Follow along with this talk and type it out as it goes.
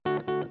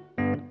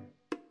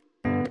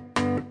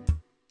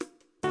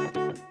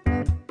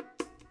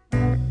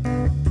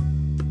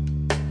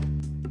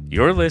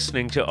You're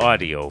listening to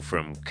audio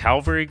from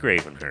Calvary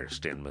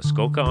Gravenhurst in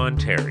Muskoka,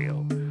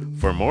 Ontario.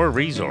 For more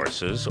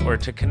resources or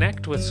to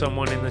connect with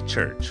someone in the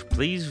church,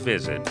 please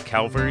visit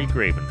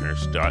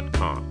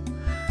calvarygravenhurst.com.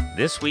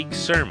 This week's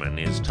sermon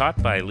is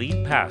taught by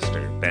lead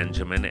pastor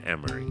Benjamin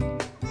Emery.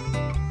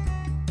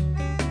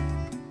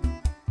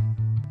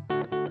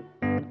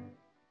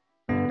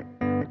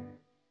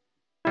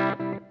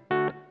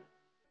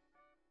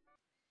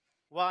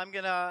 Well, I'm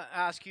going to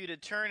ask you to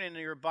turn in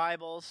your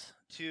Bibles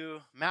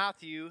to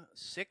Matthew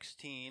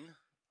 16,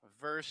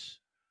 verse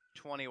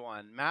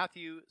 21.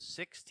 Matthew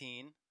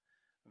 16,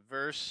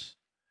 verse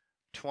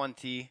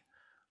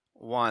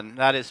 21.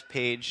 That is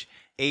page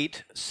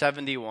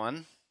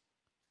 871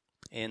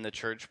 in the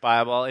church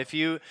Bible. If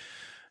you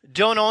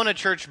don't own a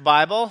church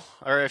Bible,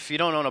 or if you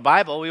don't own a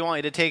Bible, we want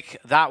you to take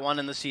that one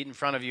in the seat in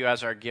front of you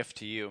as our gift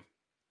to you.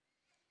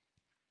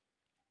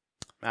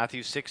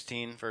 Matthew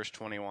 16, verse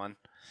 21.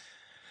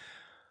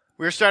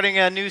 We're starting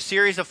a new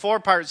series, a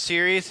four-part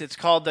series. It's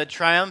called The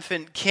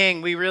Triumphant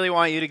King. We really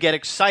want you to get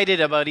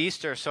excited about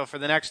Easter. So for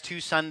the next 2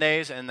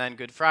 Sundays, and then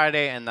Good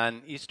Friday, and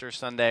then Easter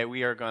Sunday,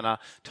 we are going to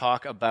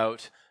talk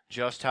about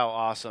just how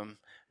awesome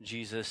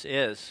Jesus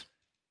is.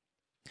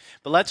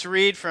 But let's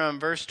read from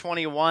verse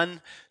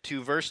 21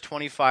 to verse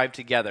 25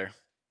 together.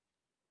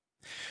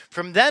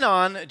 From then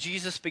on,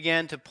 Jesus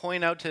began to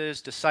point out to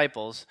his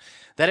disciples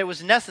that it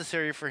was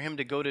necessary for him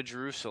to go to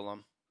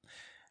Jerusalem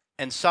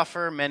and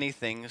suffer many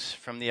things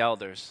from the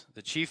elders,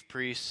 the chief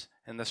priests,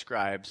 and the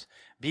scribes,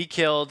 be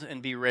killed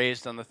and be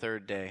raised on the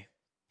third day.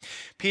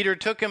 Peter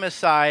took him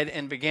aside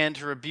and began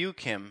to rebuke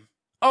him.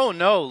 "Oh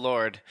no,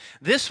 Lord,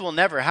 this will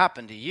never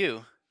happen to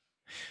you."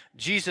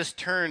 Jesus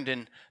turned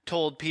and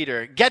told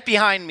Peter, "Get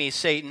behind me,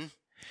 Satan.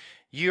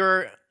 You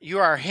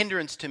are a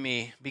hindrance to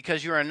me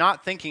because you are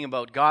not thinking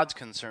about God's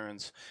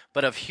concerns,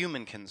 but of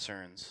human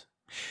concerns."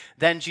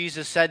 Then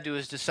Jesus said to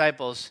his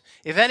disciples,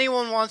 "If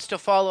anyone wants to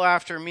follow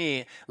after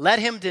me, let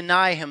him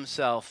deny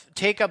himself,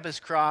 take up his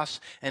cross,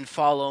 and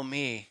follow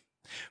me.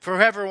 For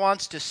whoever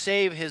wants to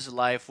save his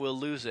life will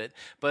lose it,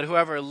 but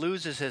whoever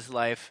loses his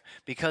life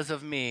because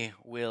of me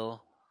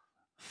will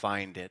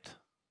find it."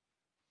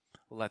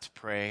 Let's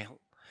pray.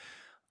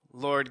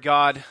 Lord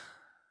God,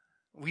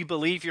 we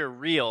believe you're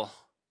real.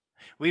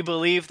 We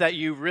believe that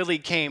you really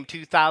came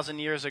 2,000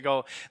 years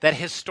ago, that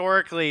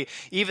historically,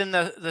 even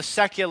the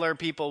secular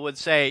people would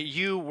say,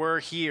 you were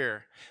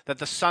here, that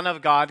the Son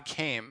of God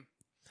came.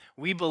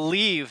 We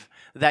believe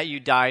that you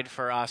died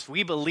for us.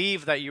 We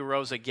believe that you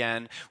rose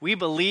again. We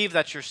believe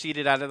that you're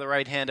seated at the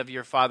right hand of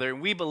your Father.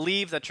 And we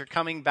believe that you're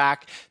coming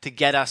back to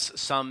get us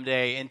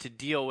someday and to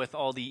deal with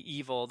all the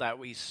evil that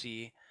we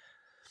see.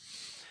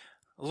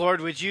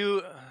 Lord, would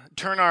you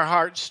turn our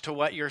hearts to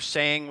what you're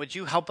saying? Would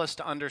you help us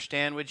to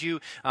understand? Would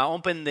you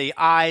open the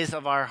eyes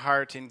of our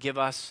heart and give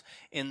us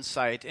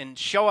insight? And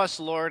show us,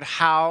 Lord,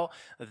 how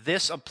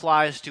this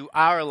applies to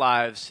our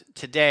lives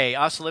today,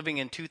 us living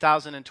in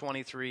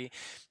 2023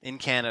 in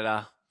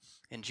Canada.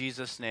 In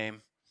Jesus'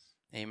 name,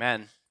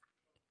 amen.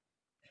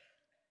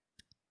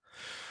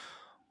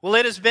 Well,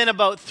 it has been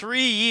about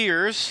 3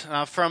 years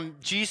from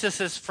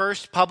Jesus'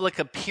 first public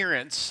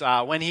appearance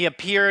when he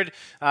appeared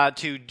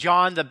to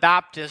John the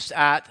Baptist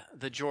at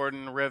the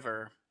Jordan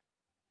River.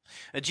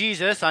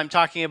 Jesus, I'm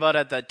talking about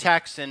at the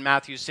text in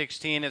Matthew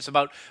 16, is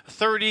about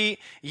 30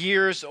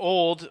 years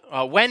old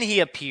when he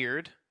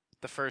appeared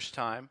the first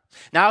time.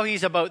 Now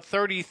he's about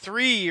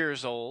 33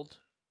 years old.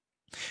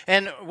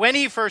 And when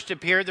he first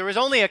appeared, there was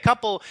only a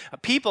couple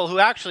of people who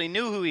actually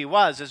knew who he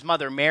was. His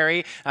mother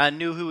Mary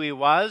knew who he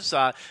was.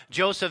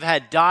 Joseph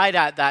had died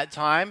at that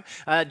time.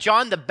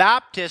 John the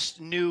Baptist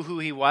knew who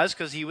he was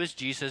because he was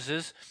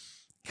Jesus'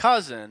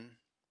 cousin.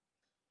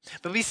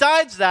 But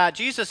besides that,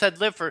 Jesus had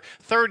lived for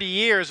 30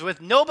 years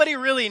with nobody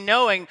really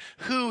knowing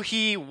who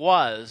he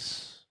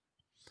was.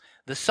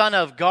 The Son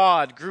of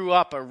God grew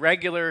up a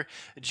regular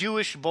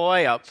Jewish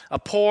boy, a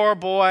poor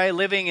boy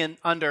living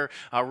under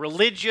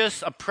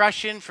religious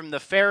oppression from the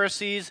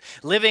Pharisees,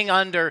 living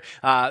under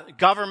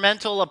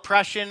governmental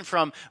oppression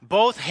from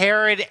both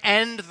Herod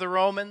and the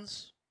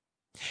Romans.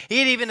 He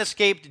had even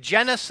escaped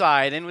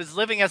genocide and was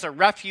living as a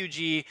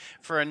refugee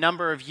for a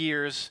number of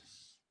years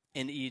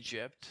in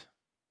Egypt.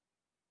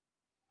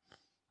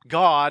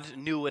 God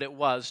knew what it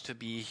was to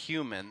be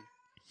human.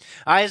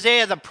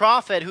 Isaiah the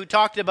prophet, who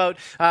talked about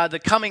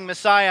the coming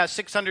Messiah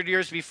 600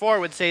 years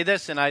before, would say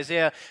this in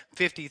Isaiah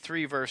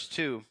 53, verse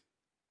 2.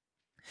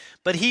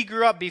 "But he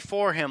grew up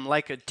before him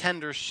like a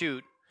tender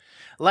shoot,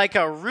 like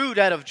a root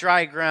out of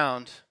dry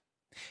ground.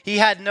 He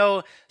had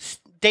no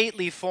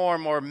stately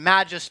form or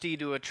majesty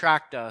to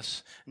attract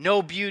us,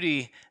 no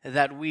beauty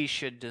that we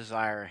should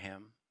desire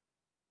him."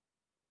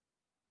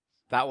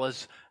 That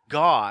was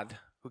God,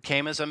 who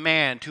came as a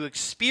man to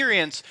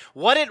experience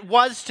what it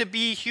was to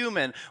be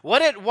human,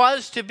 what it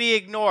was to be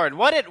ignored,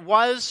 what it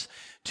was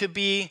to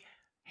be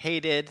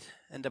hated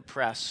and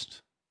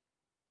oppressed.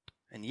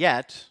 And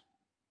yet,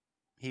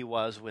 he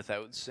was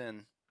without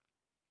sin.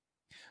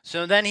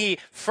 So then he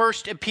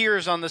first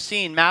appears on the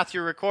scene.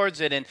 Matthew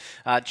records it in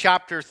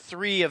chapter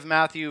 3 of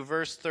Matthew,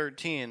 verse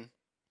 13.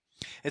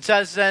 It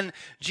says, then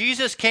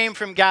Jesus came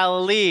from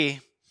Galilee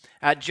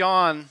to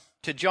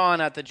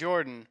John at the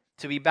Jordan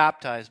to be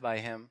baptized by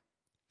him.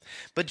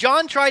 But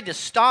John tried to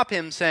stop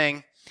him,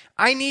 saying,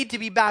 I need to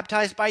be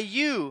baptized by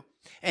you,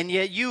 and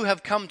yet you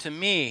have come to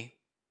me.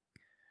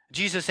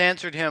 Jesus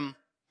answered him,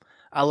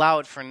 allow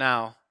it for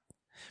now,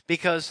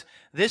 because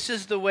this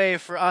is the way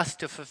for us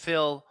to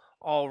fulfill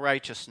all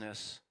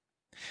righteousness.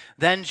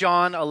 Then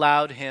John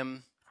allowed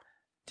him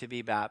to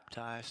be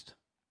baptized.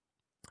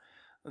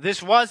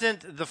 This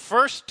wasn't the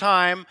first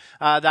time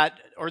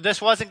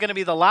this wasn't going to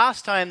be the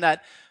last time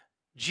that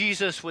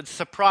Jesus would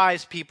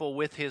surprise people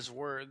with his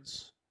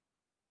words.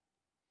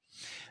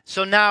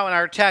 So now in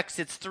our text,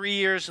 it's 3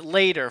 years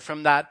later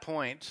from that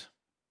point.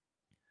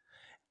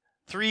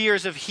 3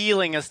 years of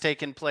healing has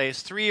taken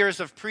place. 3 years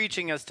of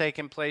preaching has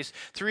taken place.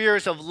 3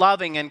 years of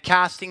loving and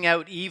casting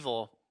out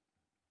evil.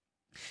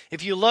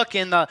 If you look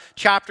in the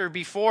chapter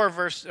before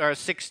verse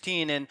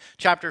 16, in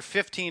chapter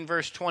 15,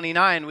 verse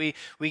 29,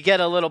 we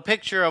get a little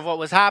picture of what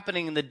was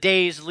happening in the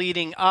days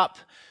leading up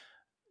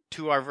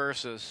to our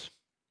verses.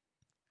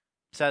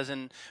 It says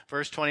in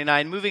verse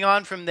 29, moving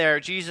on from there,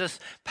 Jesus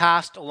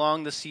passed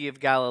along the Sea of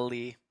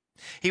Galilee.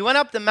 He went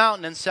up the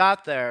mountain and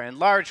sat there, and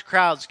large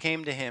crowds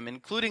came to him,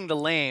 including the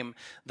lame,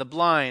 the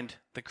blind,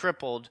 the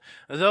crippled,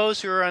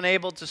 those who were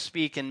unable to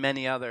speak, and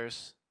many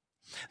others.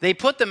 They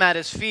put them at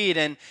his feet,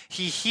 and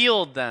he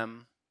healed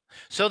them.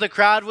 So the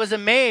crowd was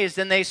amazed,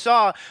 and they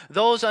saw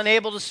those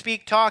unable to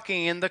speak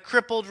talking, and the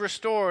crippled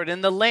restored,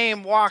 and the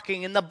lame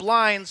walking, and the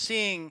blind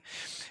seeing.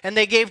 And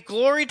they gave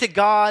glory to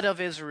God of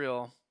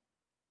Israel.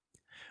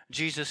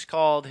 Jesus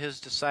called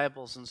his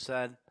disciples and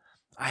said,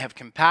 I have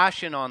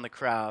compassion on the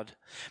crowd,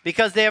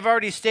 because they have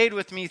already stayed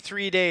with me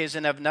 3 days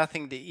and have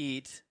nothing to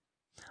eat.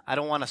 I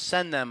don't want to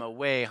send them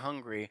away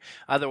hungry,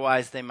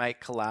 otherwise they might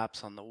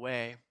collapse on the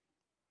way.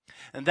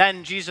 And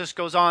then Jesus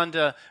goes on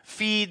to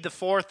feed the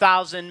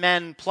 4,000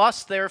 men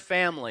plus their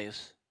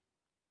families.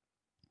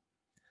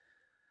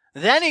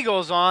 Then he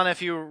goes on,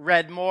 if you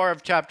read more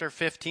of chapter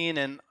 15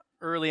 and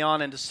early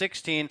on into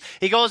 16,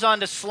 he goes on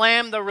to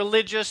slam the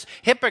religious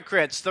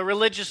hypocrites, the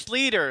religious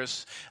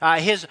leaders,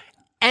 his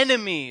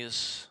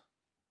enemies.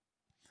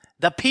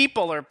 The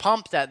people are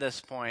pumped at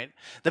this point.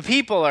 The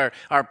people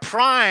are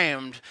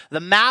primed. The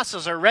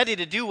masses are ready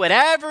to do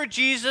whatever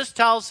Jesus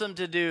tells them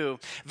to do.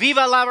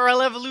 Viva la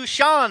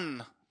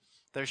revolution!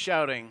 They're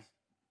shouting.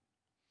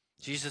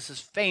 Jesus is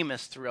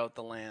famous throughout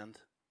the land.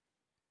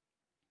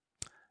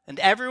 And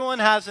everyone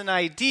has an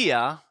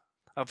idea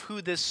of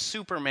who this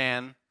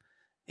Superman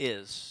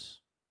is.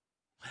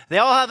 They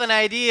all have an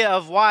idea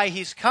of why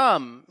he's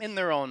come in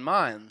their own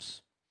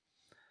minds.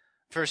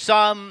 For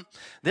some,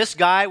 this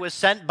guy was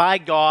sent by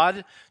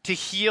God to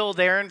heal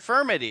their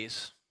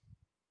infirmities.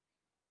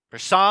 For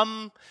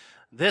some,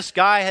 this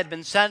guy had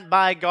been sent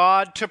by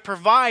God to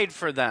provide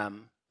for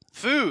them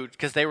food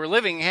because they were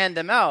living hand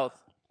to mouth.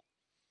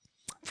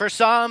 For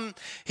some,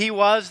 he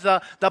was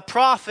the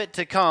prophet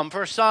to come.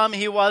 For some,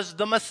 he was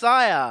the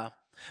Messiah,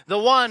 the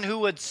one who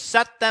would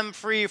set them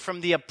free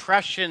from the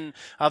oppression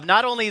of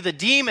not only the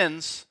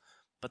demons,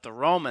 but the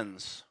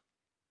Romans.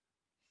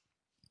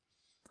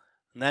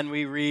 And then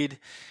we read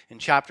in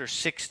chapter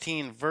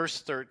 16, verse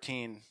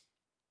 13,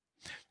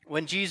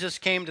 when Jesus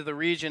came to the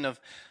region of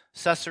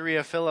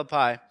Caesarea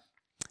Philippi,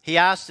 he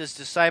asked his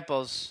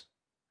disciples,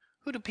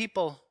 who do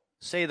people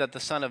say that the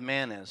Son of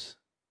Man is?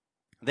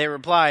 They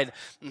replied,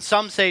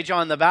 some say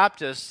John the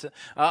Baptist,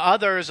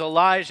 others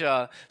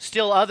Elijah,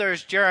 still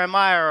others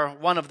Jeremiah or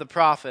one of the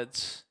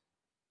prophets.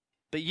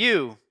 But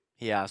you,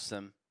 he asked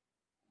them,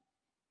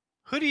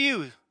 who do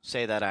you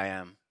say that I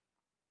am?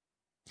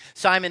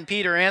 Simon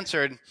Peter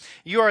answered,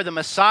 you are the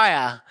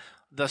Messiah,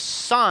 the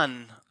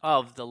Son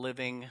of the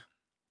living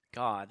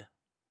God.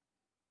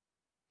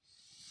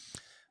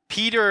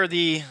 Peter,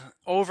 the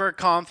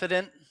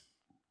overconfident,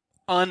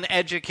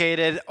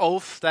 uneducated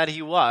oaf that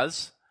he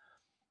was,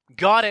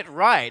 got it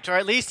right, or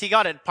at least he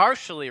got it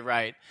partially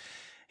right.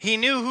 He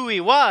knew who he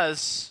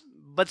was,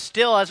 but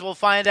still, as we'll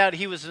find out,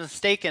 he was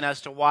mistaken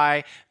as to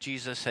why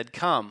Jesus had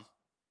come.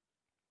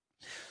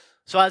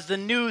 So as the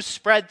news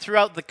spread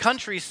throughout the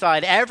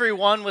countryside,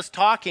 everyone was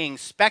talking,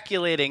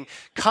 speculating,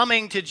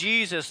 coming to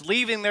Jesus,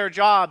 leaving their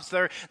jobs,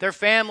 their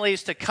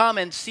families to come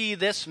and see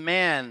this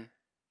man.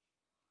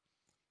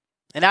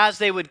 And as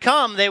they would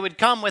come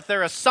with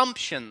their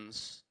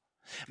assumptions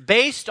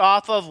based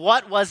off of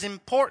what was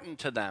important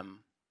to them.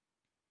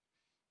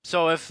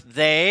 So if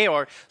they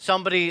or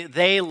somebody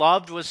they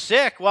loved was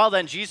sick, well,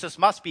 then Jesus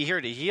must be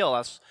here to heal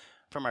us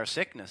from our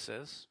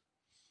sicknesses.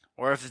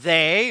 Or if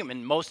they,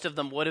 and most of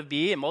them would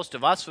be, and most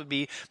of us would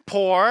be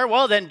poor,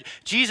 well, then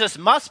Jesus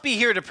must be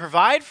here to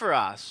provide for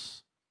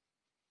us.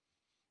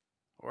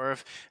 Or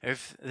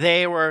if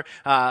they were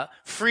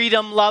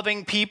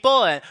freedom-loving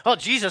people, well,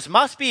 Jesus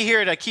must be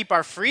here to keep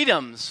our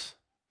freedoms,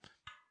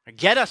 or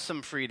get us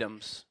some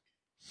freedoms.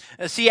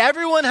 See,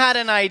 everyone had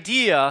an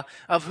idea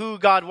of who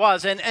God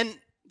was, and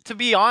to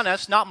be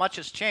honest, not much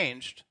has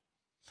changed.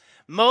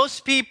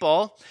 Most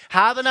people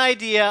have an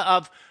idea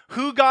of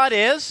who God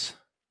is,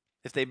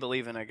 if they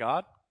believe in a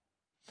God,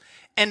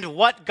 and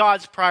what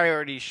God's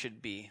priorities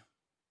should be.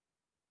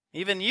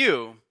 Even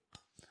you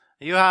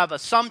have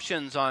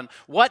assumptions on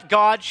what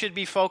God should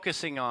be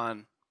focusing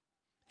on.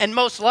 And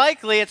most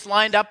likely it's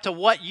lined up to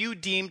what you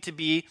deem to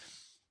be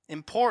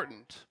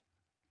important.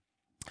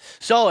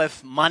 So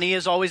if money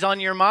is always on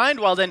your mind,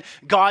 well then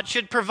God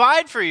should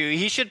provide for you.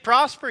 He should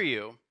prosper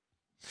you.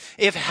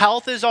 If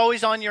health is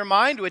always on your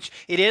mind, which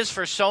it is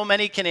for so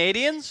many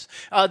Canadians,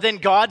 then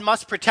God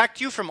must protect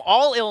you from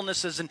all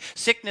illnesses and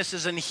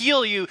sicknesses and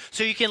heal you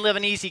so you can live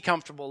an easy,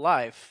 comfortable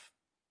life.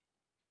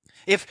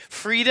 If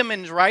freedom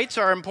and rights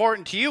are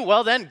important to you,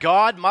 well then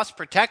God must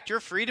protect your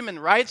freedom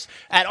and rights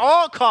at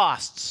all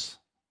costs.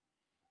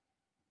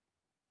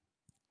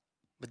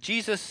 But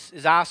Jesus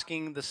is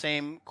asking the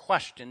same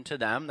question to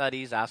them that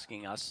he's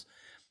asking us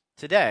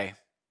today.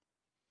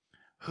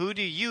 Who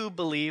do you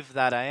believe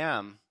that I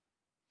am?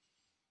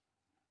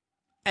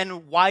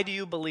 And why do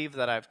you believe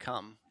that I've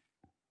come?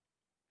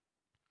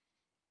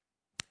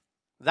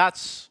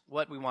 That's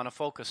what we want to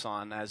focus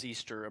on as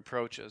Easter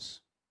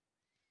approaches.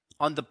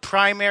 On the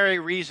primary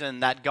reason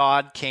that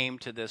God came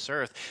to this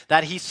earth,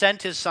 that he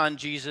sent his son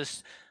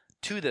Jesus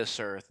to this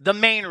earth. The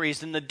main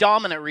reason, the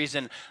dominant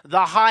reason,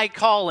 the high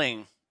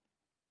calling.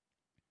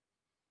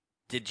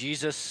 Did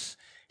Jesus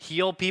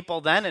heal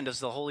people then, and does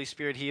the Holy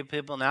Spirit heal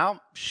people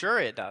now? Sure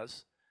it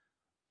does.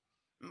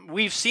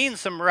 We've seen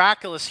some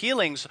miraculous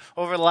healings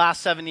over the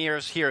last 7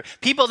 years here.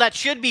 People that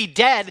should be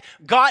dead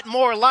got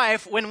more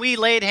life when we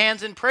laid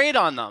hands and prayed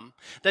on them.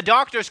 The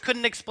doctors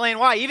couldn't explain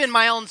why. Even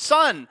my own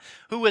son,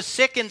 who was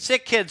sick and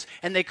sick kids,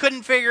 and they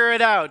couldn't figure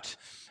it out,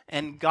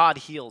 and God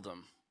healed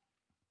him.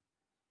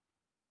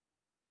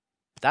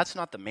 But that's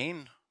not the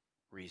main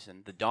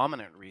reason, the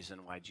dominant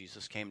reason why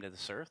Jesus came to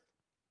this earth.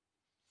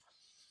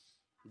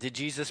 Did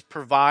Jesus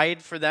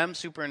provide for them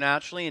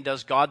supernaturally? And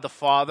does God the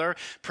Father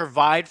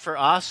provide for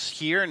us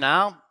here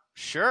now?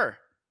 Sure.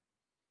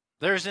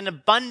 There's an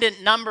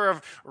abundant number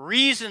of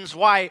reasons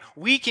why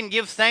we can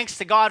give thanks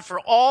to God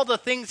for all the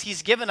things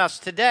he's given us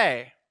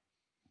today.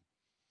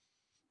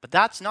 But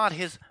that's not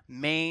his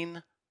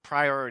main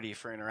priority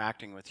for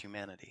interacting with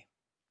humanity.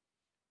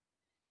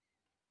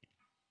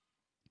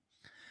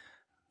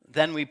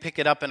 Then we pick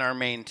it up in our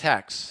main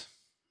text,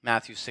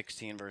 Matthew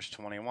 16, verse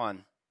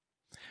 21.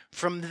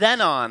 From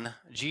then on,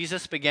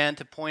 Jesus began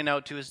to point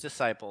out to his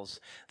disciples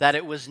that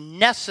it was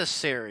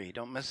necessary,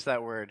 don't miss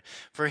that word,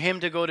 for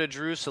him to go to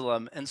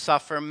Jerusalem and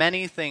suffer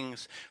many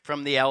things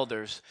from the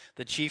elders,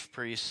 the chief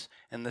priests,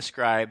 and the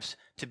scribes,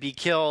 to be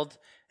killed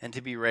and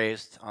to be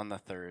raised on the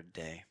third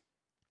day.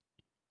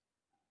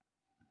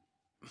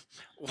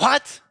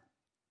 What?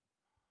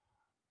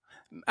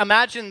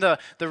 Imagine the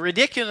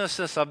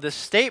ridiculousness of this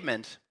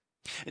statement.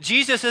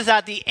 Jesus is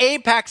at the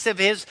apex of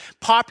his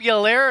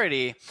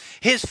popularity.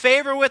 His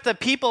favor with the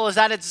people is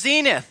at its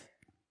zenith.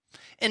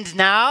 And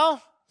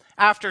now,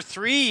 after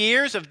 3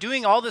 years of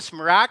doing all this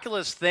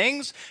miraculous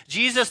things,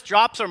 Jesus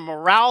drops a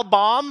morale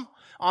bomb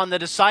on the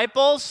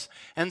disciples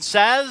and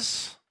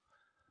says,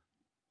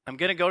 I'm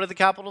going to go to the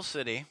capital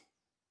city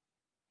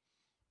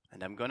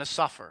and I'm going to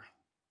suffer.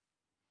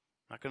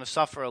 I'm not going to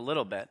suffer a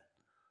little bit.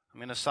 I'm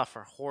going to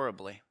suffer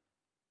horribly.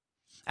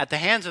 At the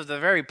hands of the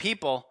very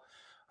people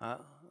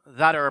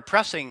that are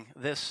oppressing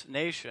this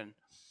nation.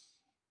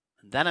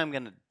 And then I'm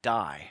going to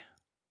die.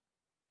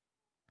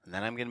 And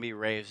then I'm going to be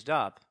raised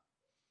up.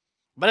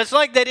 But it's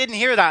like they didn't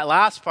hear that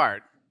last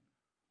part.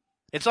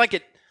 It's like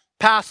it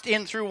passed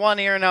in through one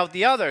ear and out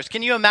the others.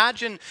 Can you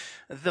imagine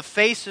the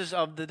faces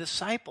of the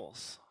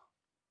disciples?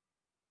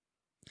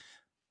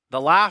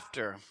 The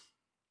laughter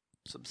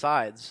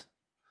subsides.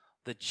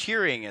 The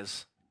cheering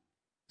is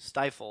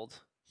stifled.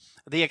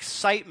 The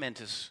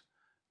excitement is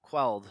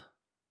quelled.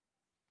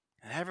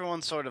 And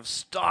everyone sort of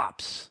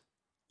stops.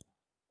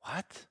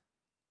 What?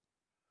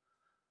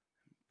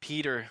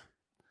 Peter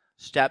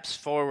steps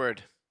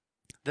forward.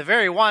 The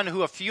very one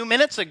who a few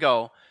minutes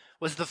ago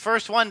was the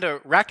first one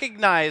to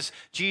recognize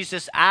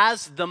Jesus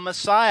as the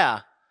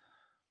Messiah,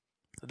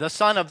 the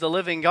Son of the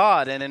living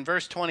God. And in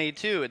verse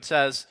 22 it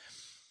says,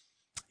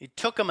 he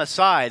took him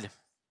aside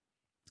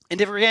and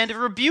began to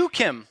rebuke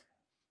him.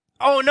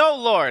 Oh no,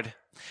 Lord,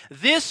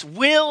 this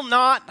will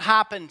not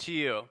happen to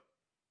you.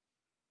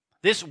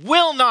 This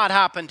will not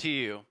happen to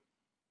you.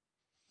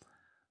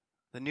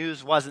 The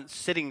news wasn't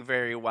sitting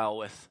very well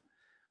with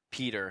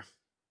Peter.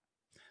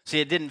 See,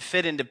 it didn't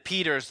fit into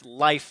Peter's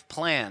life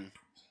plan.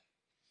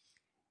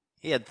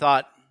 He had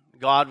thought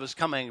God was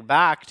coming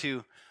back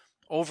to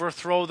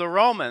overthrow the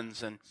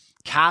Romans and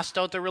cast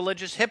out the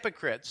religious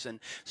hypocrites and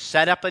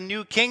set up a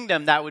new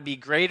kingdom that would be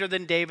greater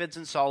than David's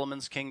and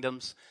Solomon's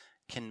kingdoms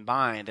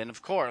combined. And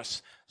of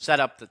course,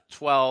 set up the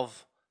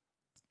 12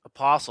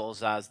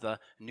 apostles as the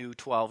new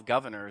 12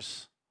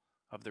 governors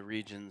of the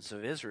regions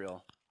of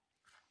Israel.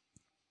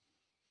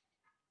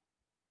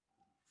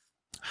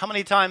 How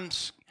many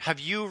times have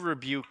you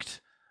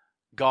rebuked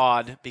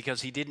God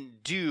because he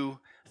didn't do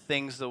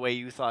things the way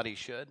you thought he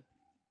should?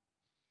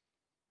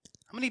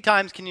 How many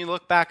times can you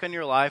look back on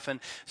your life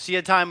and see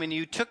a time when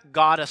you took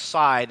God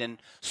aside and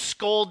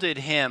scolded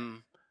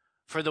him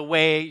for the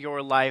way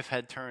your life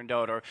had turned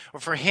out, or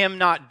for him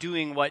not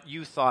doing what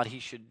you thought he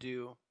should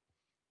do.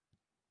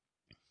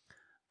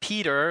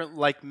 Peter,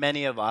 like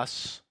many of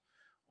us,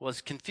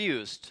 was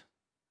confused,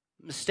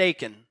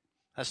 mistaken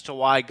as to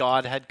why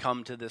God had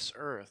come to this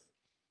earth.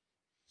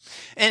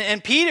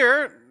 And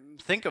Peter,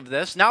 think of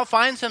this, now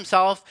finds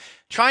himself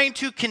trying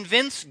to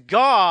convince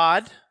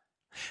God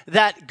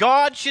that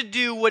God should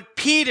do what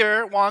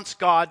Peter wants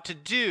God to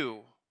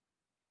do.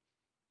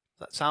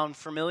 Does that sound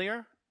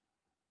familiar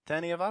to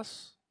any of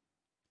us?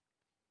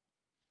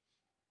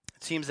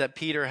 It seems that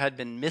Peter had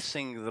been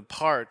missing the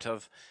part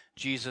of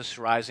Jesus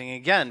rising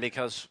again,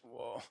 because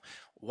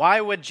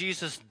why would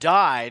Jesus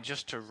die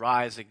just to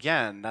rise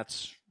again?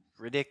 That's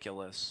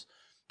ridiculous.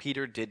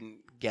 Peter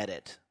didn't get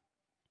it.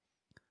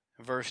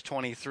 Verse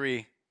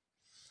 23,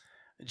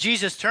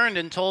 Jesus turned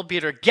and told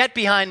Peter, "Get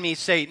behind me,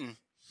 Satan.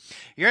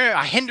 You're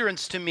a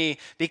hindrance to me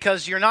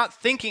because you're not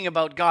thinking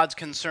about God's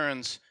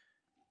concerns,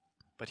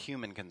 but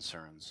human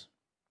concerns."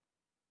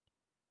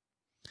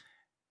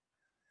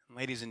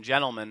 Ladies and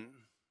gentlemen,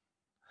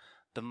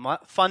 the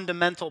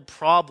fundamental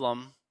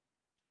problem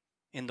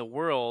in the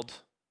world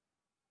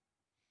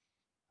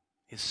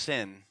is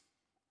sin.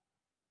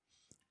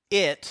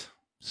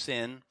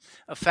 Sin,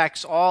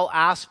 affects all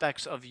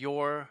aspects of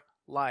your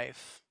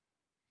life.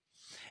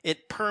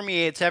 It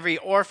permeates every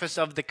orifice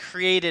of the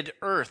created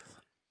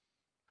earth.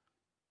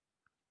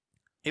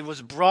 It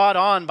was brought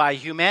on by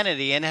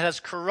humanity, and it has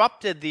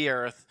corrupted the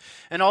earth.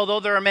 And although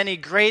there are many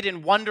great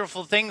and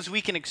wonderful things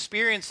we can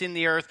experience in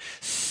the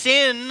earth,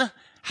 sin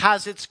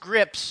has its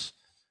grips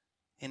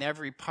in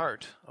every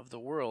part of the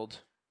world.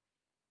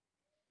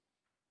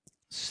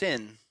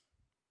 Sin,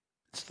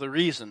 it's the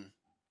reason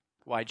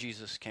why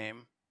Jesus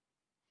came.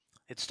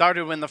 It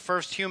started when the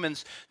first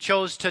humans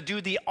chose to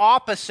do the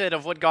opposite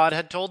of what God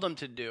had told them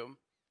to do.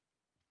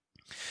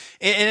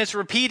 And it's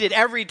repeated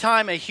every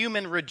time a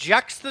human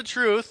rejects the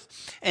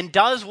truth and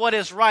does what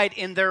is right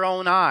in their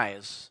own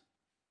eyes.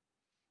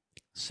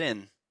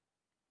 Sin.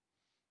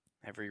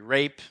 Every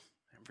rape,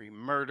 every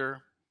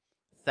murder,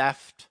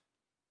 theft,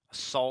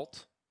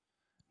 assault,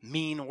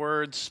 mean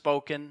words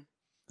spoken,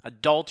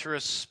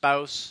 adulterous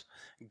spouse,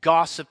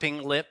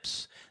 gossiping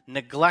lips,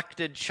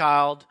 neglected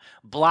child,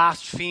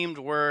 blasphemed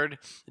word,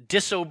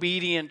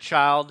 disobedient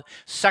child,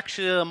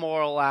 sexually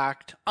immoral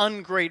act,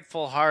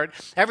 ungrateful heart.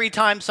 Every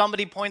time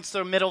somebody points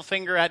their middle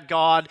finger at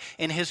God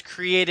and his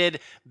created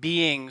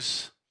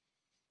beings,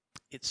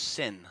 it's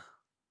sin.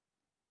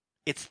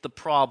 It's the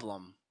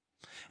problem.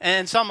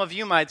 And some of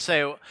you might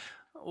say,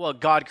 well,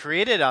 God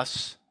created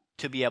us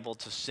to be able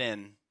to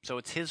sin, so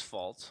it's his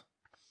fault.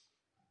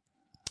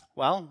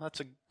 Well, that's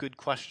a good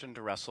question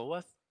to wrestle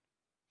with.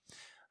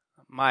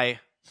 My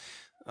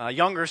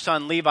younger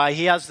son, Levi,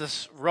 he has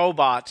this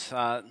robot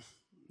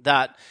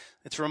that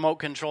it's a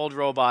remote-controlled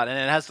robot, and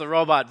it has the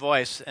robot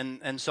voice.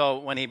 And so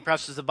when he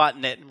presses the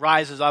button, it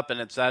rises up and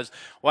it says,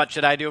 "What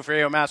should I do for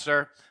you,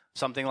 master?"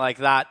 Something like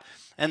that.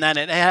 And then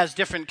it has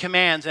different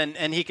commands,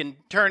 and he can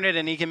turn it,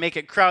 and he can make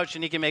it crouch,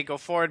 and he can make it go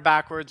forward,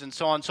 backwards, and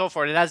so on and so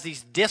forth. It has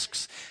these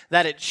discs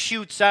that it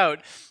shoots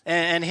out,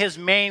 and his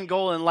main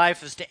goal in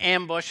life is to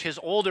ambush his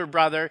older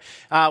brother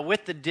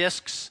with the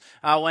discs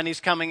when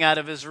he's coming out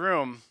of his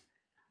room.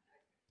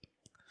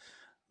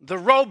 The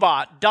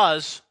robot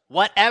does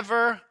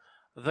whatever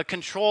the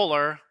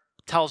controller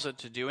tells it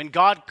to do, and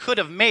God could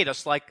have made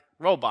us like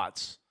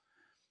robots,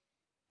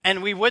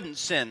 and we wouldn't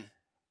sin.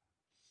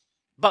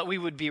 But we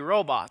would be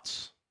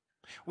robots.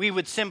 We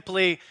would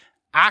simply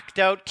act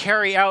out,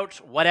 carry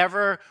out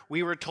whatever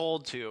we were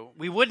told to.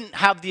 We wouldn't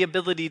have the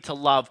ability to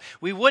love.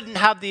 We wouldn't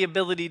have the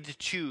ability to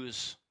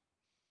choose.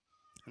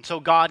 And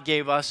so God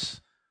gave us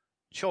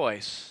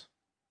choice.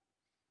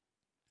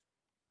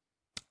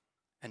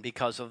 And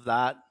because of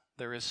that,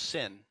 there is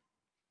sin.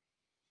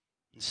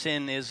 And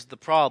sin is the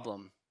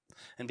problem.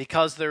 And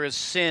because there is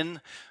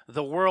sin,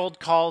 the world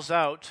calls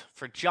out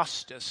for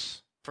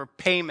justice, for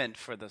payment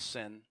for the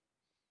sin.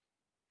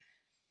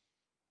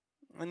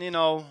 And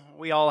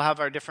we all have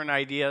our different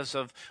ideas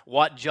of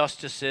what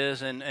justice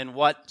is and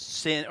what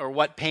sin or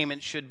what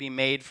payment should be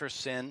made for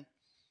sin.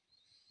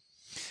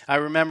 I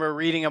remember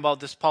reading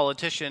about this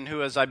politician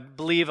who is, I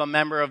believe, a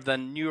member of the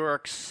New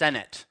York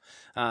Senate,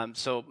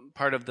 so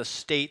part of the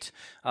state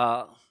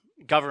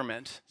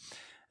government.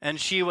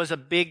 And she was a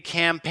big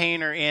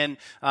campaigner in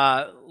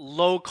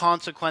low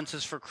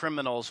consequences for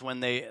criminals when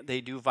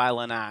they do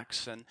violent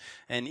acts,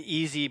 and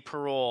easy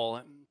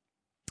parole,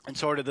 and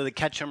sort of the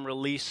catch and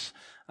release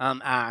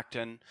act,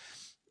 and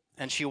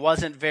she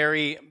wasn't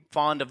very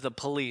fond of the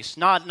police,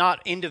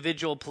 not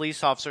individual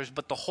police officers,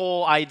 but the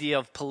whole idea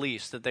of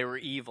police, that they were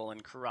evil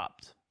and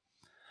corrupt.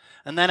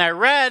 And then I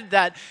read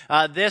that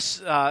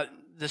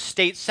the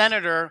state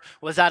senator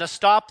was at a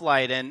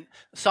stoplight, and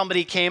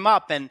somebody came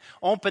up and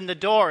opened the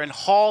door and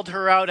hauled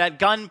her out at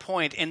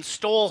gunpoint and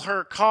stole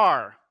her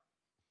car.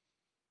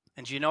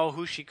 And do you know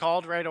who she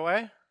called right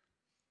away?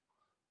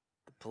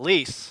 The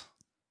police,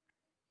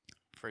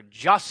 for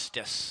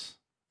justice.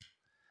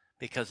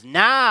 because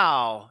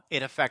now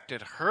it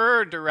affected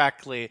her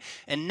directly,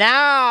 and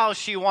now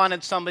she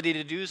wanted somebody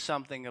to do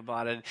something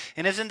about it.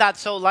 And isn't that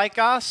so like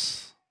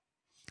us?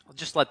 Well,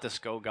 just let this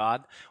go,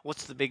 God.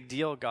 What's the big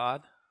deal,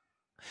 God?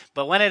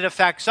 But when it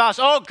affects us,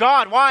 oh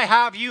God, why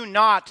have you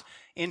not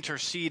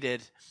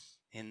interceded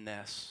in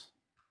this?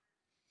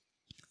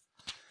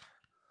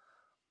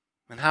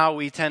 And how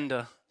we tend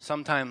to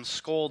sometimes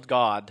scold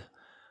God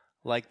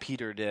like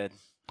Peter did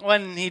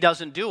when he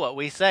doesn't do what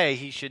we say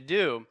he should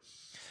do.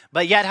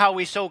 But yet how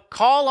we so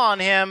call on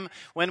him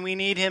when we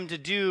need him to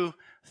do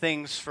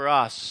things for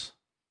us.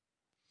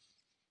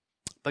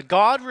 But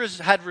God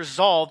had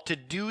resolved to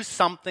do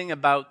something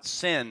about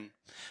sin.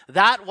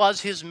 That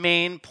was his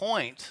main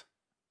point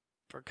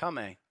for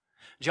coming.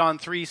 John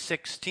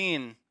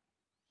 3:16.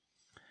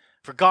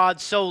 For God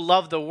so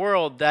loved the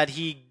world that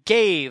he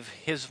gave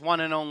his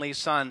one and only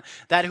Son,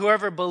 that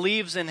whoever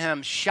believes in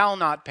him shall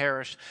not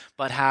perish,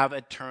 but have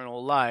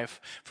eternal life.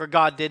 For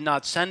God did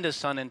not send his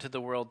Son into the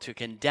world to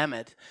condemn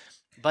it,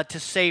 but to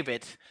save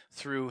it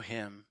through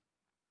him.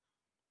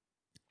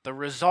 The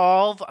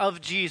resolve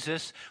of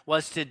Jesus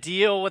was to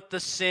deal with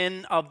the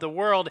sin of the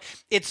world.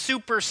 It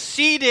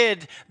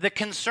superseded the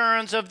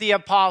concerns of the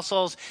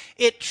apostles.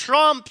 It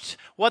trumped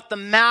what the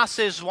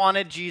masses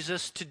wanted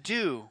Jesus to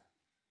do.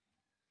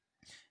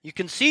 You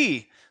can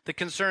see the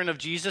concern of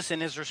Jesus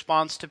in his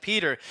response to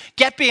Peter.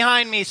 Get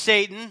behind me,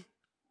 Satan.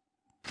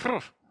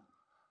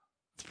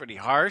 It's pretty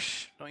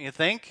harsh, don't you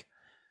think?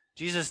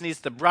 Jesus needs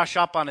to brush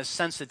up on his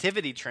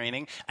sensitivity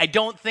training. I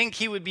don't think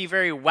he would be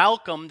very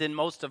welcomed in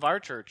most of our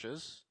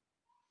churches.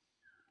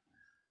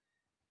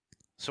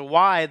 So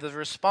why the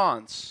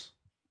response?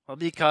 Well,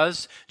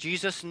 because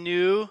Jesus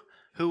knew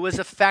who was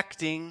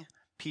affecting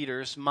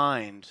Peter's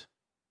mind.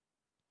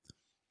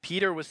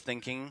 Peter was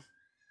thinking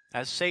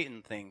as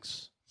Satan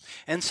thinks.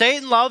 And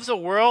Satan loves a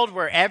world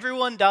where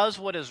everyone does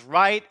what is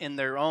right in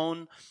their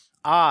own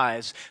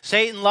eyes.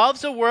 Satan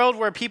loves a world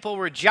where people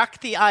reject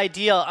the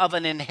idea of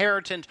an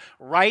inherent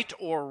right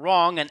or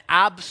wrong, an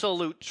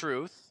absolute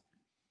truth.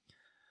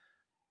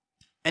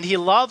 And he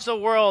loves a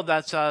world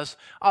that says,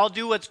 I'll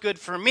do what's good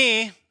for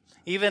me,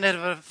 even if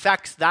it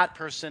affects that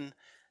person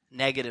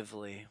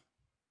negatively.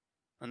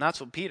 And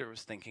that's what Peter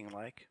was thinking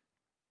like.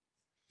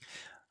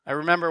 I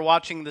remember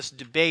watching this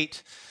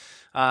debate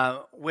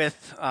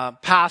with a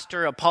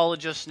pastor,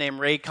 apologist named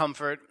Ray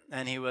Comfort,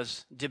 and he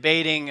was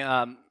debating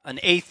an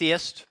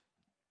atheist,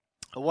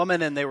 a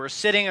woman, and they were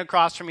sitting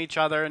across from each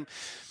other,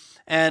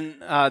 and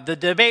the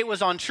debate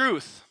was on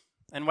truth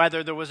and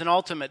whether there was an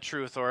ultimate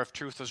truth or if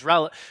truth was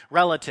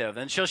relative.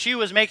 And so she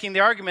was making the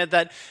argument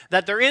that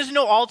there is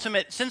no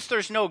ultimate, since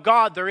there's no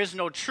God, there is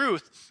no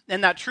truth,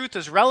 and that truth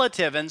is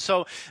relative. And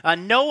so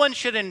no one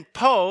should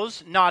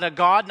impose, not a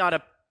God,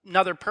 not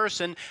another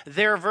person,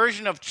 their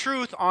version of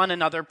truth on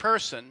another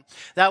person.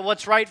 That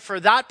what's right for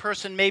that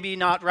person may be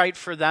not right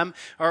for them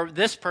or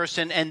this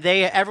person, and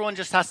everyone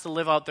just has to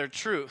live out their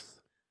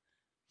truth.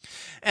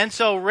 And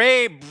so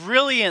Ray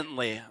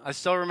brilliantly, I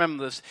still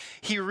remember this,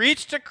 he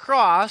reached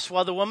across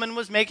while the woman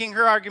was making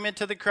her argument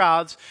to the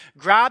crowds,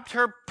 grabbed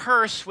her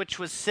purse, which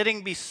was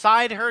sitting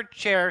beside her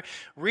chair,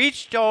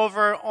 reached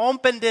over,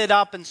 opened it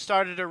up, and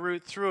started to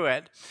root through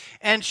it.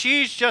 And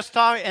she's just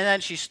talking, and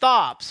then she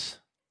stops.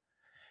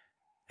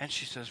 And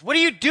she says, what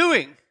are you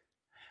doing?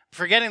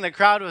 Forgetting the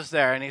crowd was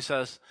there. And he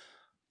says,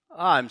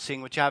 I'm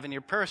seeing what you have in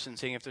your purse and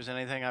seeing if there's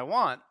anything I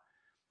want.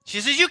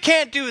 She says, you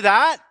can't do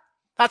that.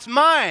 That's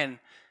mine.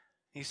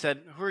 He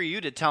said, who are you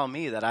to tell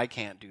me that I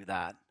can't do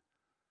that?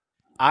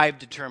 I've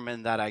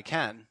determined that I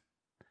can.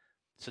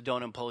 So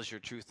don't impose your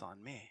truth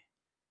on me.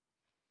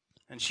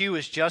 And she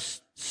was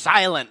just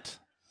silent.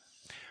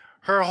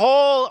 Her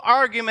whole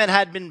argument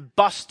had been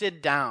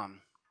busted down.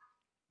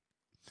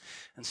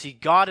 And see,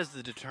 God is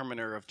the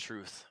determiner of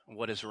truth,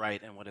 what is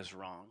right and what is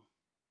wrong.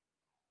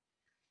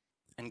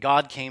 And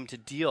God came to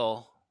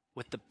deal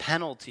with the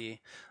penalty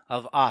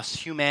of us,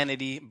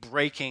 humanity,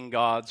 breaking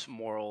God's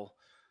moral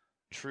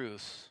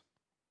truth.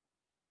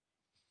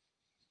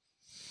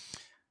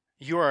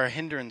 You are a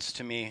hindrance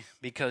to me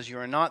because you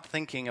are not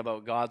thinking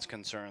about God's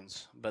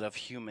concerns, but of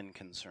human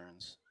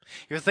concerns.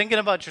 You're thinking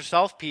about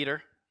yourself,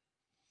 Peter.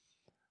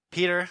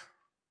 Peter,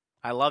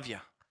 I love you.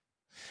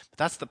 But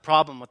that's the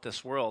problem with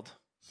this world.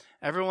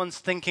 Everyone's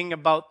thinking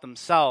about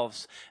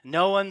themselves.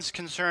 No one's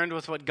concerned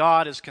with what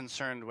God is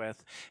concerned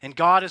with. And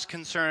God is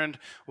concerned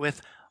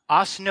with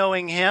us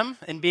knowing him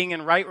and being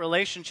in right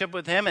relationship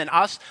with him and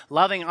us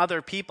loving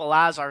other people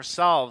as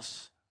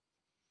ourselves.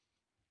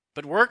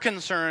 But we're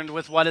concerned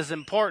with what is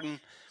important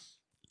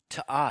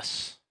to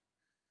us.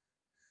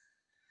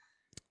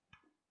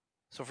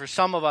 So for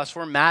some of us,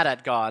 we're mad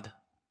at God.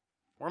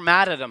 We're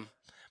mad at him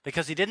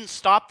because he didn't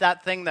stop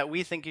that thing that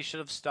we think he should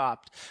have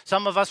stopped.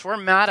 Some of us, we're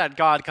mad at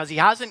God because he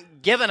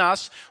hasn't given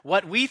us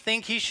what we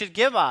think he should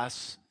give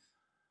us.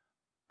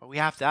 But we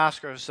have to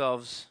ask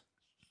ourselves,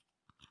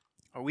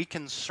 are we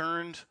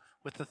concerned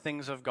with the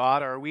things of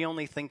God, or are we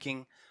only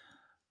thinking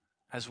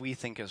as we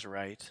think is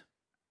right?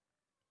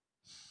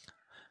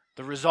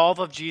 The resolve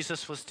of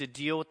Jesus was to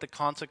deal with the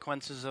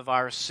consequences of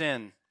our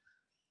sin.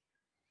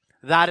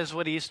 That is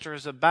what Easter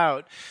is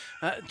about.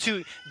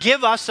 To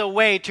give us a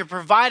way, to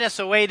provide us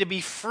a way to be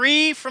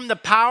free from the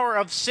power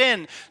of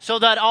sin, so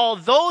that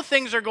although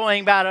things are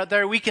going bad out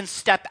there, we can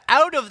step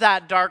out of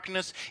that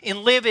darkness and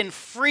live in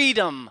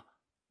freedom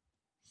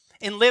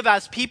and live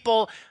as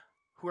people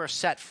who are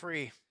set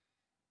free.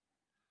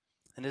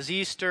 And as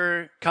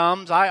Easter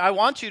comes, I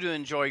want you to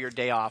enjoy your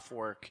day off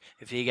work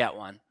if you get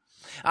one.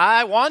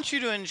 I want you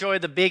to enjoy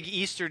the big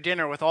Easter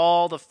dinner with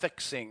all the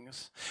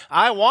fixings.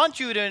 I want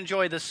you to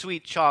enjoy the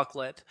sweet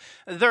chocolate.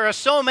 There are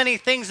so many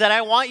things that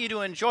I want you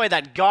to enjoy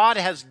that God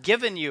has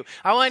given you.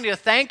 I want you to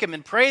thank Him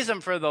and praise Him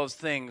for those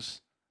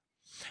things.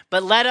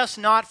 But let us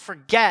not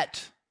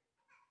forget.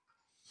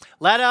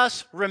 Let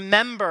us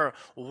remember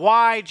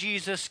why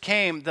Jesus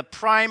came, the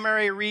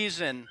primary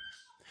reason: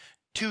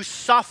 to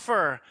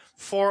suffer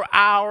for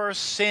our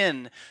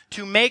sin,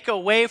 to make a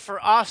way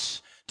for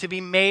us to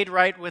be made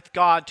right with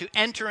God, to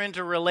enter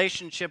into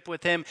relationship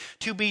with Him,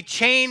 to be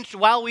changed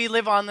while we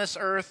live on this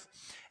earth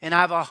and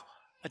have an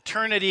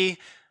eternity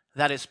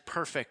that is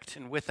perfect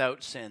and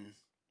without sin.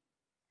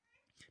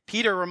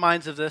 Peter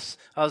reminds of this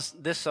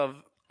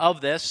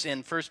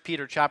in 1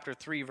 Peter chapter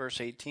 3,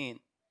 verse 18.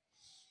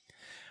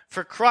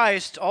 For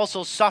Christ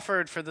also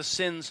suffered for the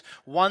sins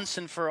once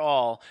and for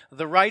all,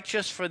 the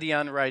righteous for the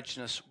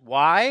unrighteous.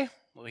 Why?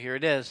 Well, here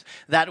it is.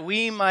 That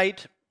He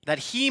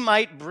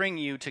might bring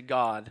you to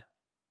God.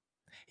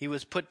 He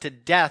was put to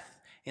death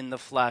in the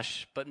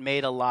flesh, but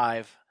made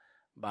alive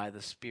by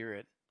the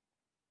Spirit.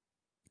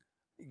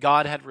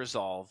 God had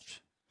resolved.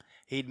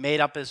 He'd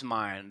made up His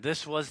mind.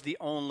 This was the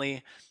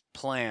only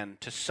plan: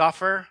 to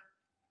suffer,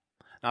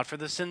 not for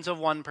the sins of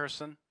one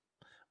person,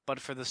 but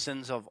for the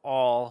sins of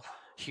all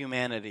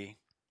humanity.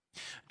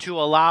 To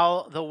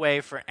allow the way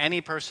for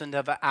any person to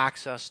have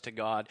access to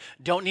God.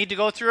 Don't need to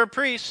go through a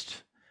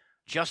priest,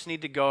 just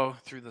need to go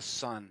through the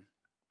Son.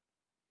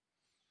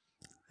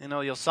 You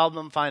know, you'll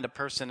seldom find a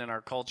person in our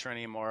culture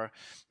anymore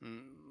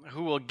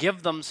who will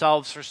give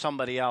themselves for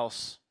somebody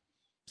else.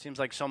 Seems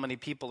like so many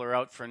people are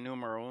out for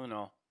numero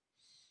uno.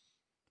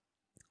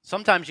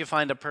 Sometimes you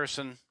find a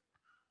person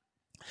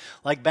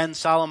like Ben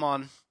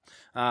Salomon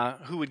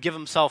who would give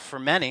himself for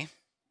many.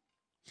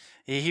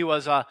 He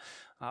was a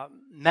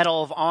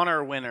Medal of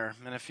Honor winner,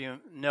 and if you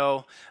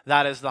know,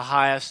 that is the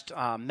highest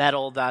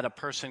medal that a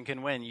person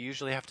can win. You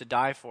usually have to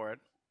die for it.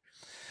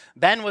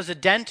 Ben was a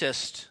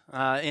dentist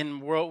when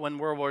World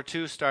War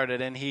II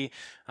started, and he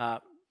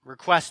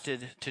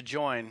requested to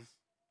join.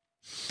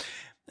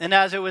 And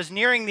as it was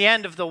nearing the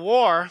end of the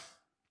war,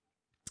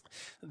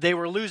 they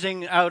were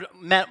losing out.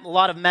 A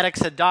lot of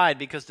medics had died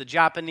because the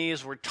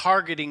Japanese were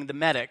targeting the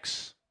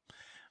medics.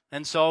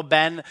 And so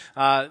Ben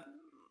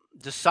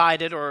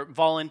decided or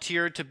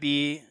volunteered to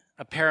be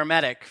a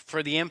paramedic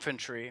for the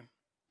infantry.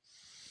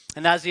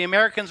 And as the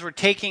Americans were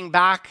taking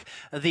back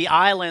the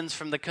islands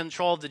from the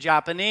control of the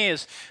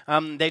Japanese,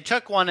 they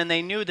took one and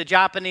they knew the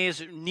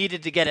Japanese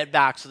needed to get it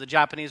back, so the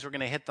Japanese were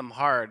going to hit them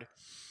hard.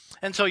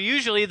 And so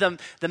usually the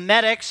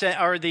medics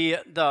or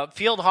the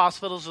field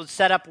hospitals would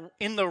set up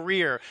in the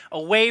rear,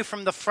 away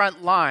from the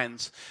front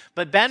lines.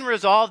 But Ben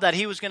resolved that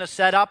he was going to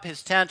set up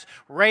his tent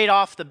right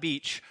off the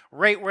beach,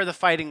 right where the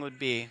fighting would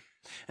be.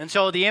 And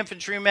so the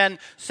infantrymen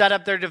set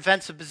up their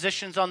defensive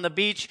positions on the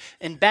beach,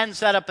 and Ben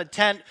set up a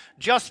tent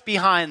just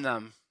behind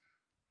them.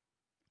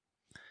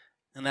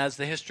 And as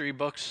the history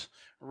books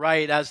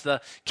write, as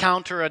the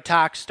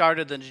counterattack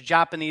started, the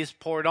Japanese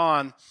poured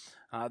on.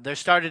 There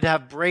started to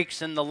have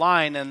breaks in the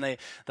line, and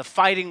the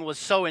fighting was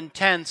so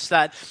intense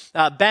that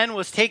Ben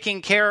was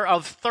taking care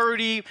of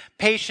 30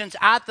 patients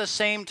at the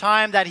same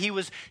time that he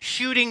was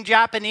shooting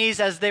Japanese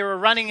as they were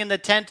running in the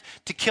tent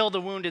to kill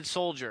the wounded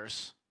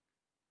soldiers.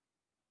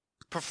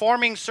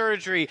 Performing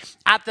surgery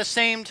at the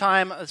same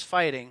time as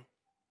fighting.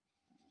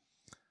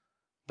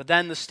 But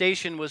then the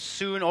station was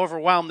soon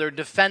overwhelmed. Their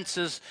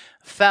defenses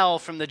fell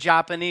from the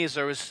Japanese.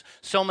 There was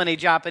so many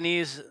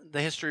Japanese,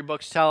 the history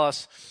books tell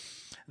us,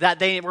 that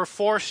they were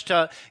forced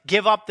to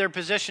give up their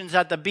positions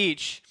at the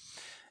beach.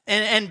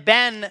 And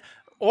Ben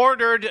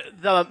ordered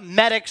the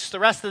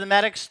rest of the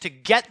medics, to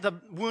get the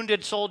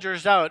wounded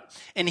soldiers out.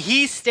 And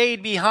he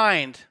stayed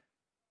behind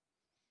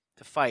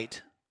to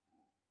fight.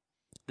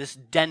 This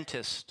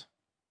dentist.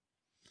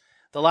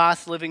 The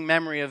last living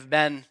memory of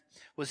Ben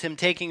was him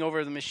taking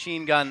over the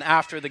machine gun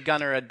after the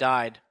gunner had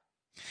died.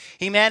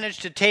 He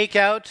managed to take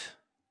out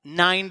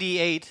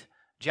 98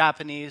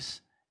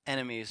 Japanese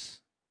enemies.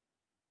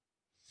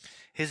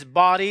 His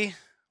body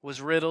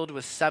was riddled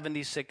with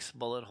 76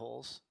 bullet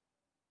holes.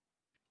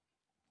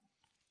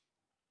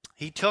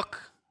 He took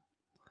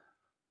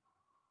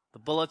the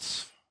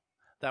bullets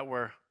that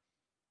were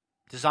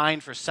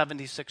designed for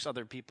 76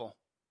 other people.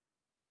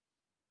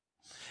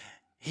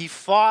 He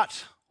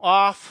fought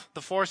off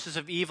the forces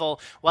of evil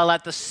while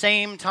at the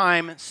same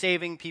time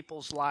saving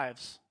people's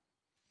lives.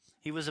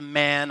 He was a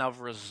man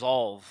of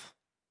resolve.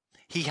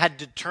 He had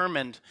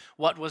determined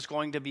what was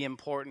going to be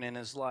important in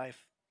his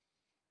life.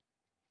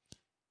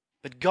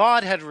 But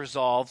God had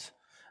resolved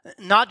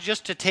not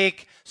just to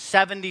take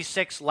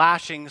 76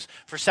 lashings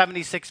for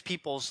 76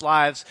 people's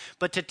lives,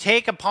 but to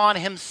take upon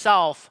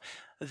himself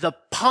the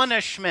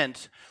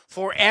punishment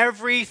for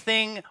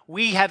everything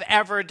we have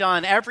ever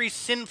done, every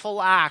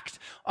sinful act,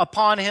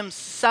 upon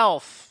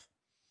himself,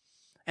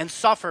 and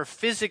suffer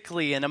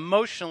physically and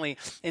emotionally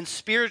and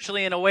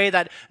spiritually in a way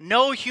that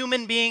no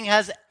human being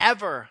has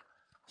ever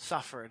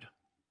suffered,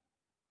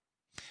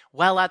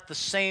 while at the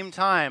same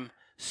time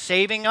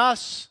saving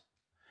us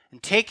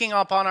and taking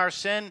upon our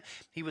sin.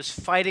 He was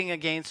fighting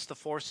against the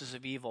forces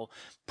of evil,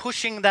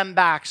 pushing them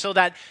back so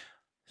that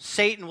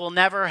Satan will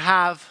never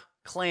have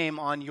claim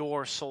on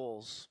your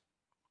souls.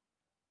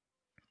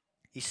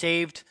 He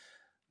saved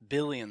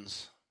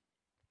billions.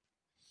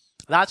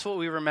 That's what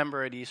we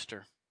remember at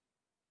Easter.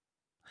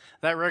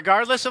 That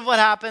regardless of what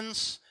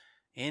happens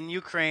in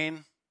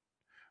Ukraine,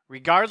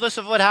 regardless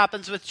of what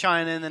happens with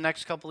China in the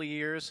next couple of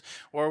years,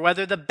 or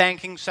whether the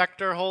banking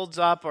sector holds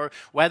up, or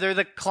whether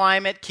the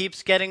climate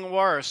keeps getting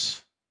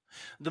worse,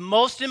 the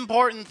most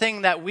important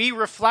thing that we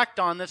reflect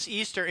on this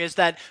Easter is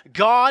that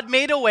God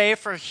made a way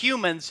for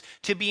humans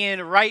to be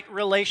in right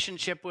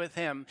relationship with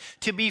him,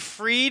 to be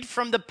freed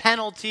from the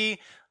penalty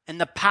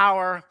and the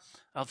power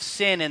of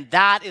sin. And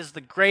that is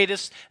the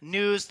greatest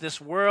news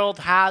this world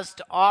has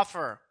to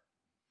offer.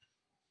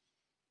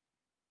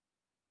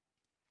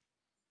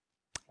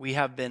 We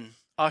have been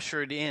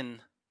ushered in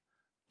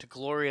to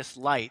glorious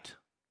light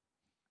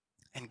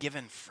and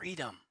given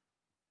freedom.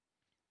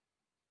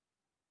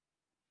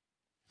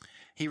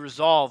 He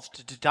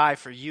resolved to die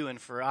for you and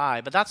for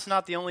I, but that's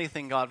not the only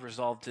thing God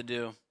resolved to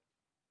do.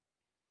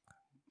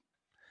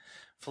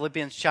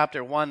 Philippians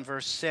chapter 1,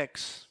 verse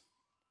 6.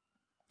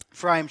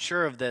 For I am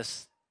sure of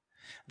this,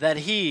 that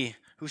he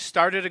who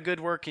started a good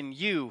work in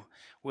you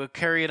will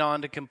carry it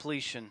on to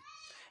completion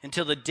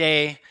until the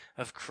day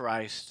of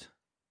Christ.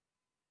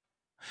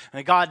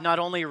 And God not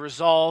only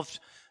resolved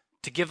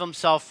to give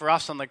himself for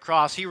us on the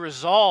cross, he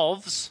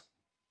resolves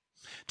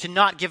to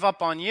not give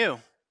up on you.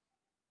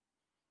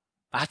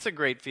 That's a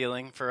great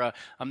feeling for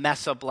a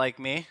mess up like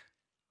me.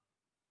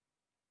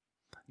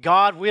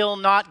 God will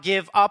not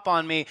give up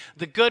on me.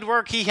 The good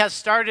work he has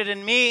started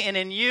in me and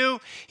in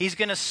you, he's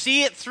going to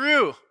see it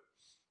through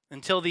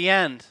until the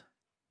end.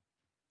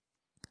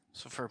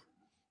 So for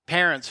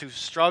parents who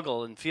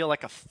struggle and feel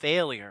like a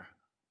failure,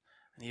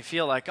 and you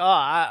feel like,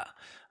 I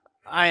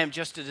am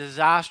just a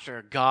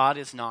disaster, God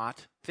is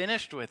not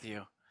finished with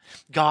you.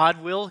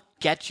 God will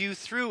get you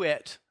through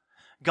it.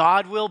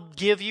 God will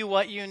give you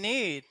what you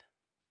need.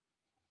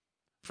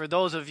 For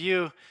those of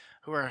you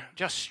who are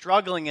just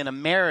struggling in a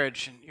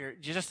marriage and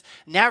you just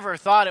never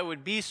thought it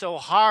would be so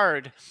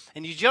hard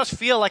and you just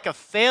feel like a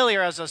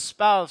failure as a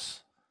spouse,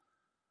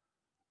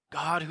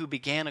 God who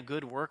began a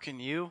good work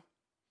in you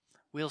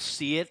will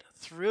see it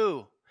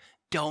through.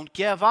 Don't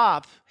give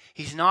up.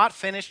 He's not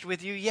finished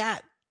with you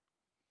yet.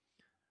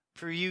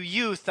 For you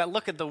youth that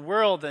look at the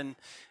world and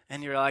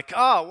you're like,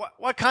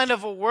 what kind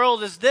of a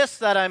world is this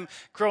that I'm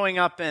growing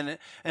up in?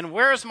 And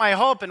where's my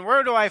hope? And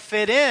where do I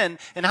fit in?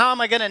 And how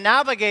am I going to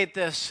navigate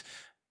this?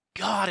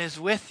 God is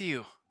with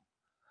you.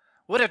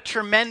 What a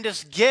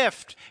tremendous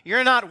gift.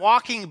 You're not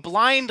walking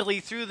blindly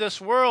through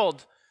this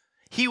world.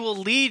 He will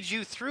lead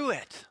you through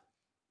it.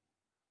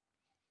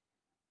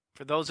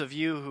 For those of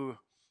you who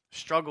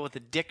struggle with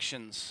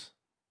addictions,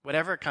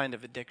 whatever kind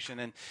of addiction,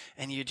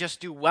 and you just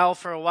do well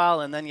for a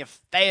while and then you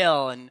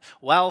fail, and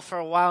well for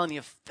a while and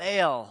you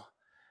fail,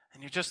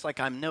 and you're just like,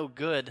 I'm no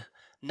good.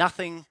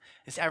 Nothing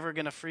is ever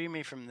going to free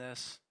me from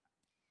this.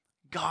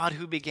 God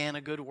who began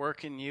a good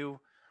work in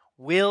you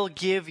will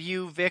give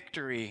you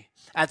victory.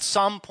 At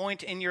some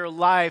point in your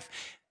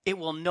life, it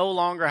will no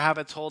longer have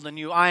its hold on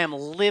you. I am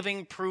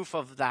living proof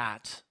of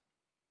that.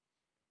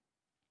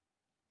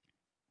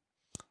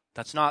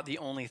 That's not the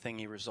only thing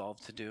he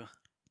resolved to do.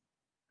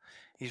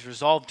 He's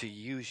resolved to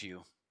use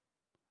you.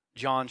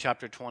 John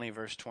chapter 20,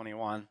 verse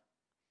 21.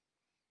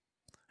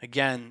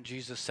 Again,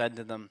 Jesus said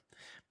to them,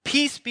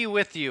 peace be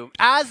with you.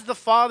 As the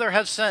Father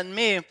has sent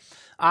me,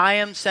 I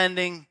am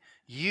sending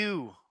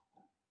you.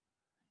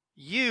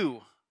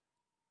 You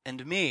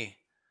and me.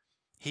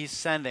 He's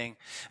sending.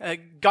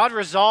 God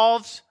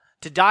resolves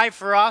to die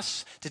for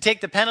us, to take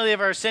the penalty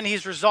of our sin.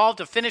 He's resolved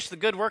to finish the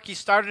good work he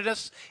started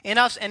in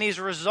us, and he's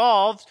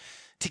resolved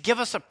to give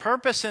us a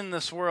purpose in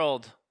this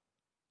world.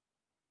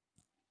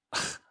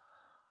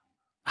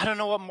 I don't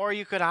know what more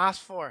you could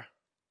ask for.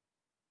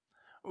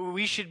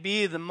 We should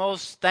be the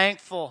most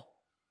thankful,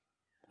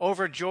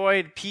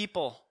 overjoyed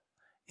people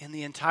in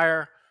the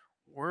entire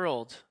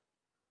world.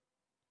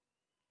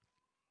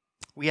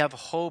 We have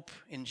hope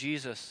in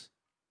Jesus.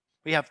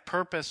 We have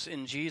purpose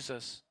in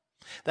Jesus.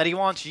 That he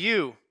wants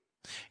you,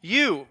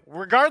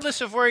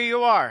 regardless of where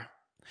you are,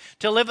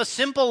 to live a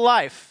simple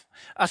life,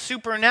 a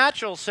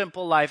supernatural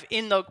simple life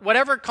in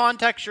whatever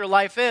context your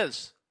life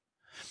is.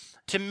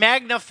 To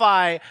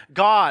magnify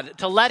God,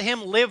 to let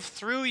him live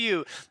through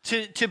you,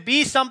 to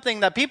be something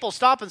that people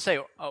stop and say,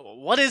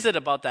 what is it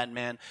about that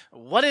man?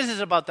 What is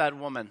it about that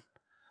woman?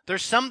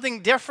 There's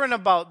something different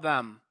about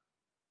them.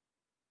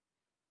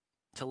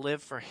 To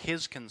live for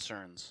his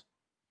concerns.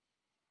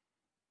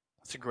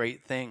 That's a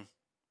great thing.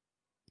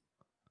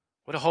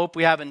 What a hope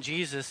we have in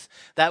Jesus,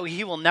 that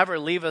he will never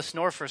leave us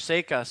nor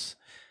forsake us.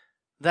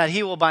 that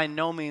he will by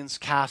no means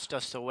cast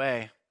us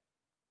away.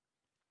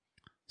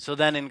 So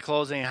then in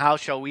closing, how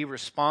shall we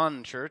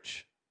respond,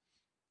 church?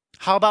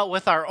 How about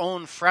with our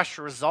own fresh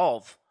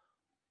resolve?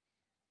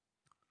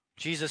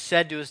 Jesus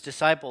said to his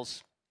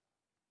disciples,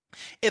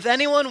 "If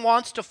anyone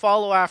wants to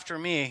follow after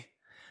me,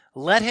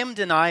 let him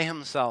deny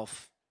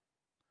himself,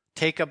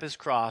 take up his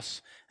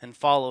cross, and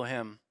follow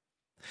him.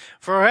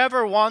 For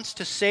whoever wants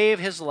to save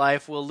his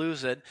life will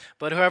lose it,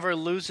 but whoever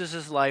loses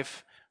his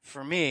life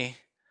for me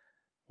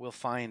will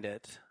find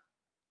it."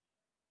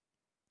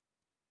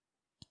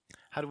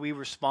 How do we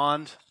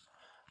respond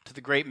to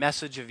the great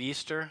message of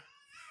Easter?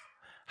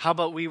 How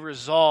about we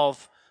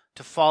resolve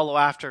to follow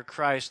after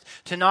Christ,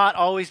 to not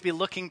always be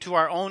looking to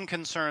our own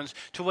concerns,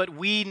 to what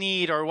we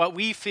need or what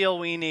we feel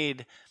we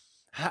need.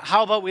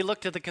 How about we look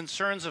to the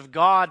concerns of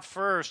God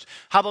first?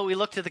 How about we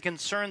look to the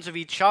concerns of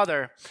each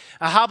other?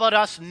 How about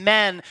us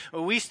men?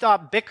 We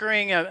stop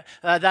bickering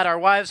that our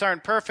wives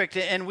aren't perfect,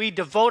 and we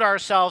devote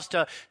ourselves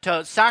to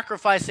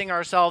sacrificing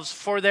ourselves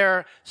for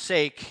their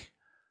sake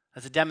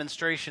as a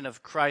demonstration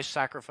of Christ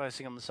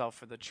sacrificing himself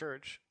for the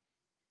church.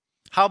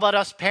 How about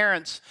us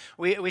parents?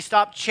 We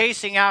stop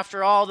chasing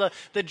after all the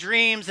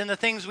dreams and the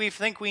things we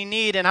think we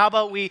need. And how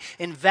about we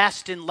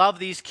invest and love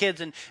these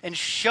kids and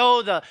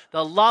show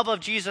the love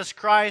of Jesus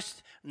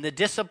Christ and the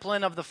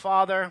discipline of the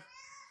Father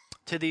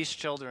to these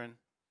children?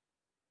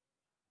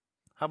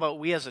 How about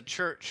we as a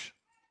church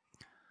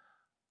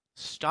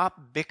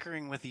stop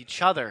bickering with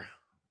each other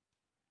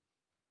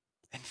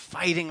and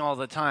fighting all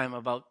the time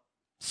about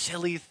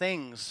silly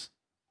things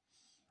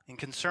and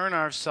concern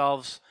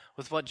ourselves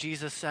with what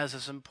Jesus says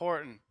is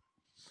important?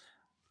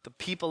 The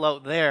people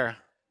out there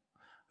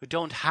who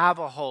don't have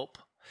a hope,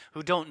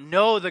 who don't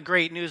know the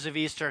great news of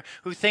Easter,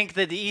 who think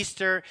that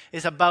Easter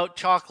is about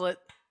chocolate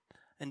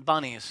and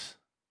bunnies.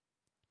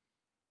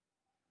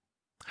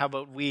 How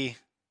about we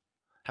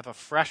have a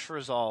fresh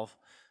resolve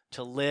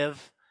to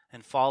live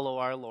and follow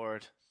our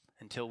Lord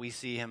until we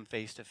see him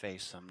face to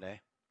face someday?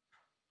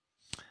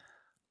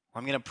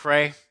 I'm going to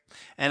pray.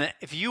 And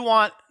if you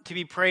want to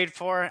be prayed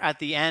for at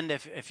the end,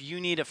 if you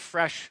need a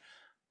fresh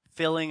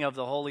filling of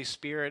the Holy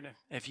Spirit,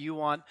 if you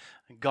want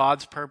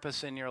God's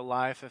purpose in your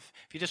life, if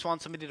you just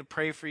want somebody to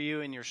pray for you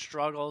in your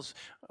struggles,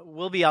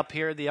 we'll be up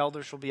here. The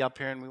elders will be up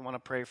here, and we want to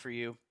pray for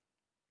you.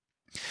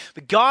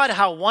 But God,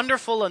 how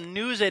wonderful a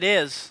news it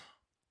is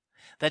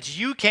that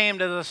you came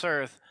to this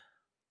earth.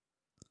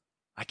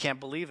 I can't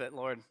believe it,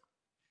 Lord,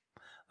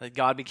 that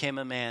God became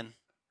a man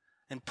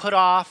and put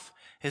off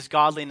his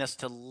godliness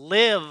to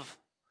live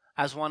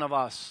as one of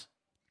us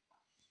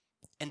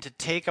and to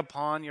take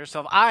upon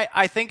yourself.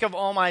 I think of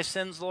all my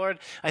sins, Lord.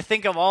 I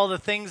think of all the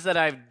things that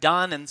I've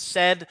done and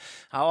said,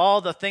 all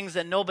the things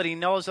that nobody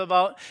knows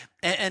about.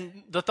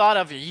 And the thought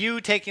of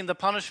you taking the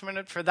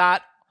punishment for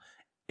that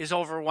is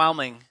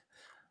overwhelming.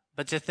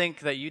 But to think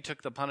that you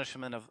took the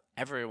punishment of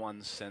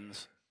everyone's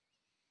sins,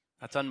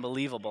 that's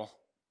unbelievable.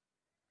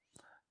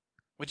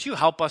 Would you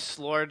help us,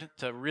 Lord,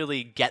 to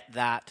really get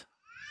that?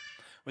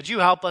 Would you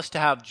help us to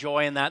have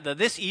joy in that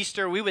this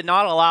Easter we would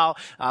not allow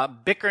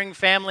bickering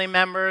family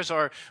members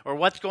or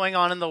what's going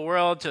on in the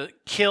world to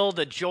kill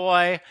the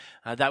joy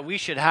that we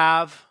should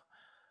have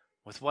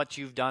with what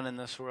you've done in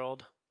this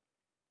world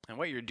and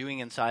what you're doing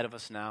inside of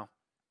us now?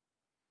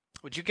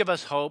 Would you give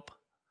us hope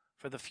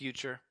for the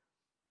future?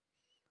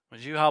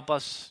 Would you help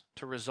us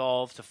to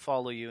resolve to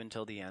follow you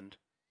until the end?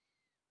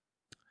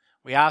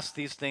 We ask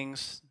these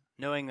things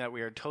knowing that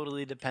we are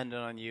totally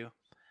dependent on you,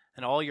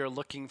 and all you're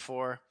looking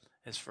for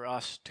is for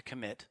us to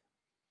commit.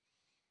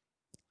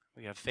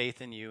 We have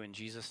faith in you in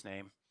Jesus'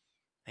 name.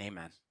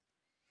 Amen.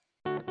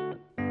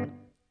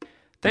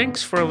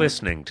 Thanks for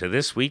listening to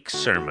this week's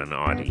sermon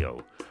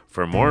audio.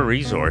 For more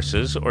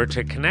resources or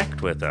to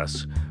connect with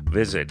us,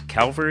 visit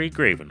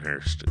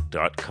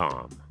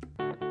calvarygravenhurst.com.